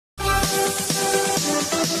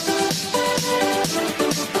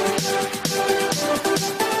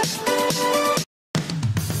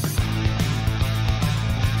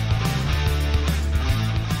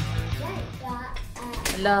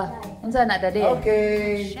kanta. Unsa na dadi?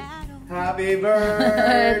 Okay. Happy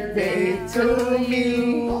birthday to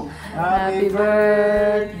you. Happy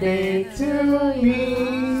birthday to me.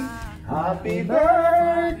 Happy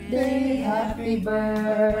birthday, happy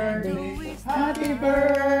birthday, happy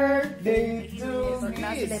birthday to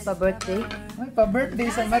me. Sila pa-birthday? Ay,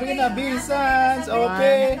 pa-birthday sa Marina Bisans.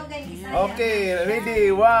 Okay. Okay,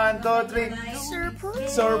 ready? 1, 2, 3.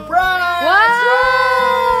 Surprise! Surprise! Wow!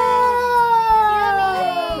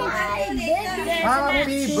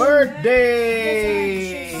 Happy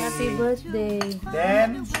birthday! Happy birthday.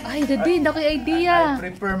 Then, Ay, dadi, na ko idea.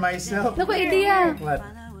 I prepare myself. Na ko idea. What?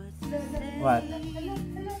 What?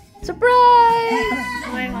 Surprise!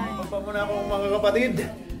 Pagpa muna akong mga kapatid.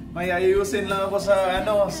 May ayusin lang ako sa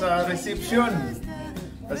sa reception.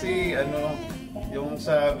 Kasi yung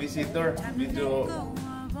sa visitor, medyo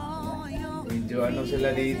sila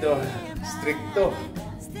dito, stricto.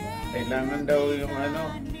 Kailangan daw yung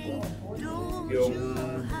yung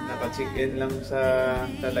naka-check-in lang sa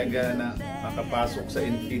talaga na makapasok sa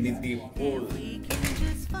infinity pool.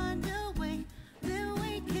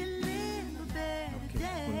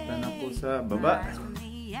 Okay, punta na po sa baba.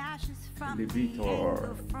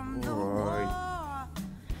 Elevator. Alright.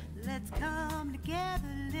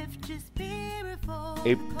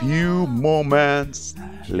 A few moments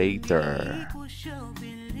later.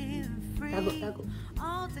 Tago, tago.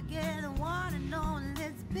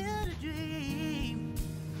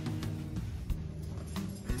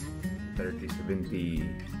 3070.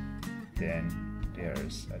 Then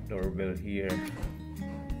there's a doorbell here.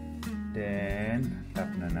 Then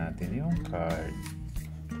tap na natin yung card.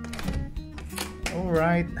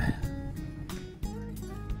 Alright.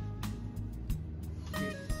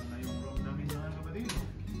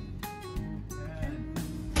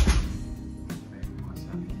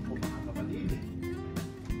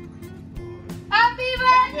 Happy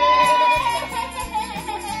birthday!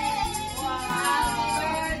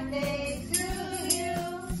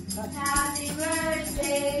 Happy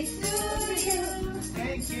birthday to you.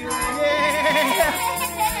 Thank you. Yeah.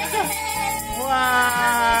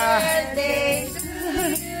 Wow. Birthday to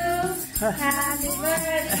you. Happy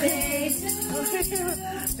birthday to you.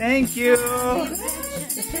 Thank you.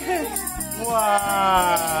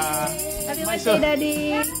 Wow. Happy birthday,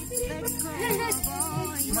 Daddy.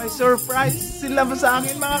 May surprise sila sa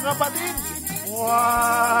akin, mga kapatid.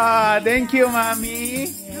 Wow. Thank you,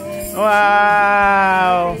 Mami.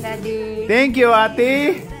 Wow. Daddy. Thank you,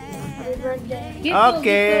 Ate. Happy birthday.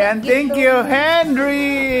 Okay, and thank you,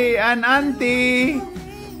 Henry and Auntie.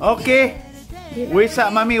 Okay. Wish,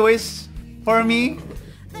 Mami, wish for me.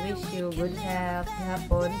 Wish you good health,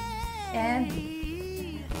 hapon, and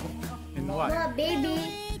And what? baby.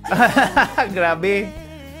 Grabe.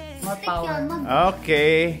 More power.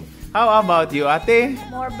 Okay. How about you, Ate?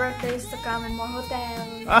 More birthdays to come and more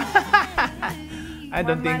hotels. I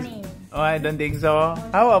don't think. money. Oh, I don't think so.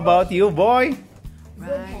 How about you, boy?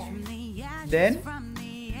 Then?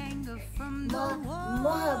 More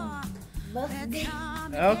birthday.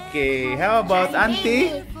 Okay. How about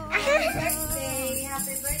Auntie? Birthday.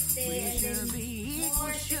 Happy birthday.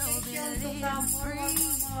 More to come. More.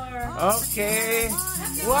 Okay.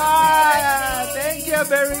 Wow! Thank you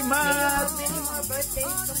very much. Many more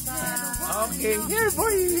birthdays to come. Okay. Here,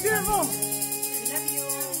 boy. Here mo. We love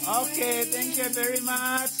you. Okay. Thank you very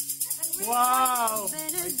much. Wow!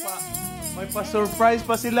 May pa-surprise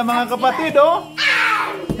pa sila, mga kapatid, oh.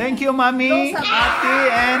 Thank you, Mami, Ate,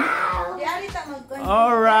 and...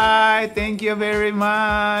 Alright. Thank you very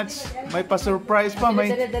much. May pa-surprise pa.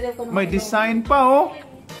 May design pa, oh.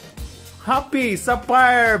 Happy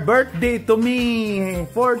Sapphire birthday to me.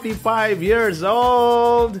 45 years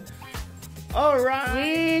old. Alright.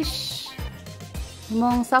 Wish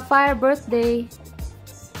mong Sapphire birthday.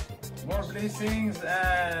 More blessings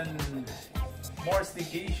and more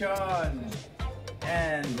staycation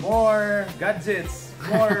and more gadgets,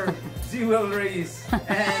 more jewelries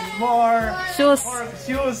and more Shoes.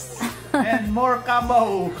 and more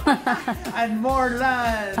camo and more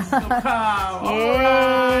lands to come.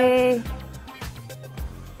 Yay!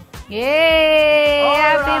 Yay!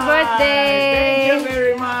 Happy Alright. birthday! Thank you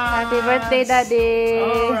very much. Happy birthday, Daddy!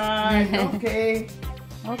 Alright, okay.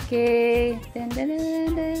 Okay. Dun, dun,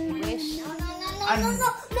 dun, dun. Wish.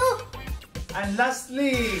 And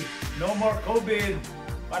lastly, no more COVID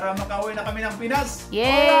para makauwi na kami ng Pinas.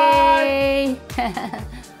 Yay!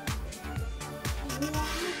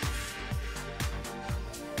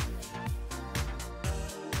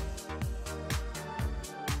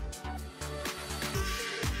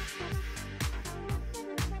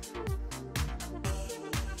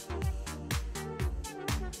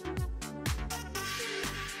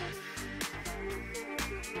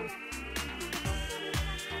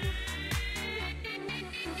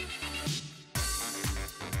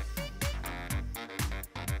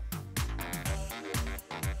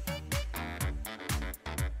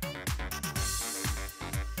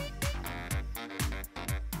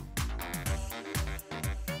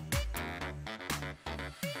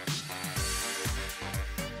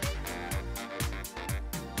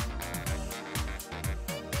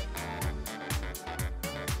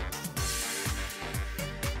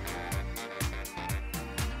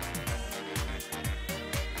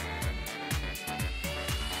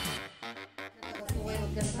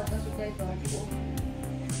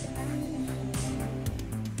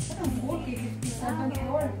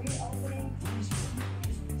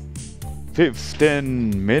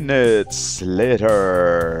 15 minutes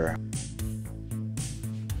later.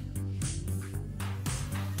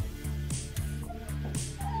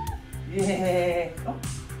 Yeah. Oh.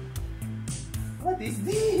 What is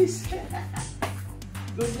this?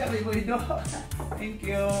 Good job, boy. Thank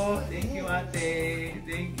you. Thank you, ate.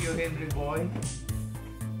 Thank you, Henry boy.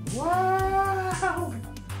 Wow.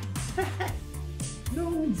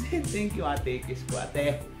 No, thank you, ate. Kiss ko,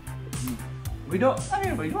 ate. Wido, come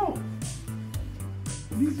here, Wido.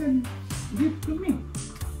 Listen, give to me.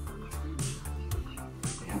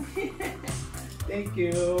 Thank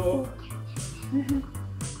you.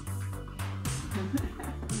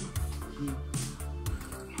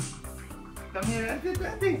 Come here,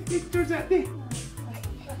 ate. Pictures, ate.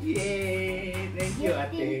 Yay! Thank you,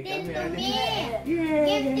 ate. Come here, ate.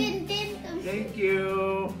 Yay! Thank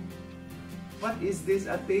you. What is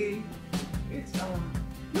this, ate? It's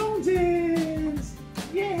long jeans.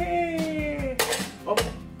 Yay! Oh,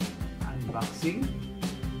 unboxing.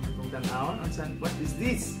 Kung tanawon, what is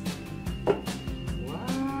this?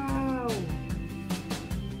 Wow!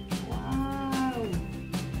 Wow!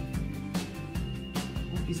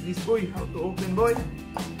 What is this, boy? How to open, boy?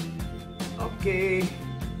 Okay.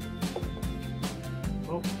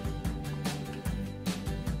 Oh.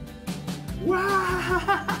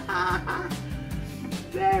 Wow!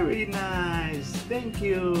 Very nice. Thank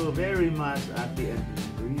you very much, Ate and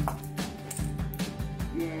Henry.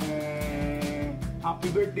 Yeah.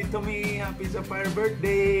 Happy birthday to me. Happy Sapphire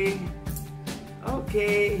birthday.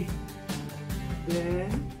 Okay.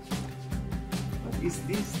 Then, what is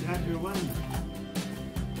this? The other one.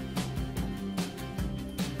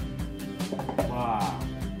 Wow.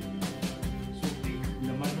 So thick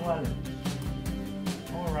na manual.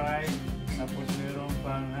 Alright. Tapos meron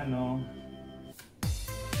pang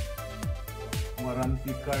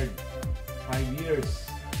warranty card. 5 years.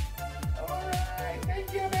 Alright. Thank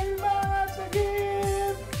you very much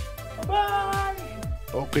again. Bye-bye.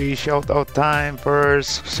 Okay, shout out time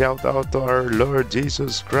first. Shout out to our Lord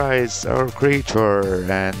Jesus Christ, our Creator,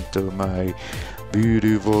 and to my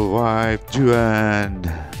beautiful wife, Juan,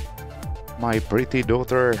 my pretty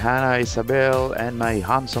daughter, Hannah Isabel, and my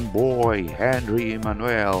handsome boy, Henry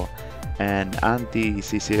Emmanuel, and Auntie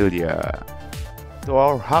Cecilia. To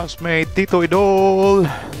our housemate, Tito Idol.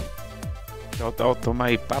 Shout out to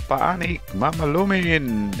my Papa Anik, Mama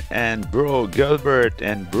Lumin, and Bro Gilbert,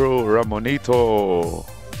 and Bro Ramonito.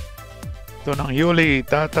 To ng Yuli,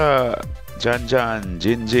 Tata, Janjan,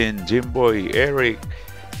 Jinjin, Jimboy, Eric,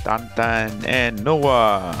 Tantan, and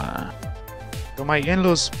Noah. To my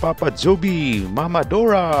in-laws, Papa Joby, Mama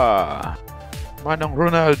Dora, Manong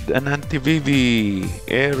Ronald and Auntie Vivi,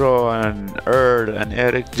 Aaron, Earl, and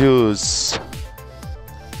Eric Juice,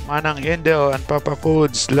 Manang Endel and Papa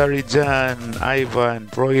Foods, Larry Jan, Ivan,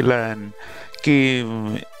 Froilan,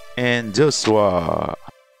 Kim, and Joshua.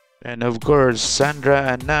 And of course,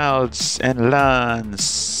 Sandra and Nals and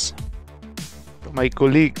Lance. To my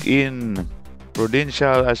colleague in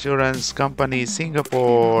Prudential Assurance Company,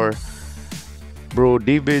 Singapore, Bro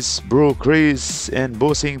Divis, Bro Chris, and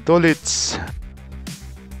Bossing Tolits.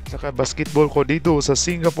 Saka basketball ko dito sa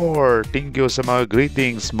Singapore. Thank you sa mga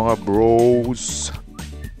greetings, mga bros.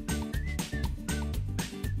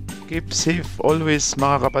 Keep safe always,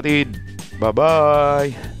 mga kapatid.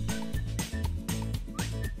 Bye-bye!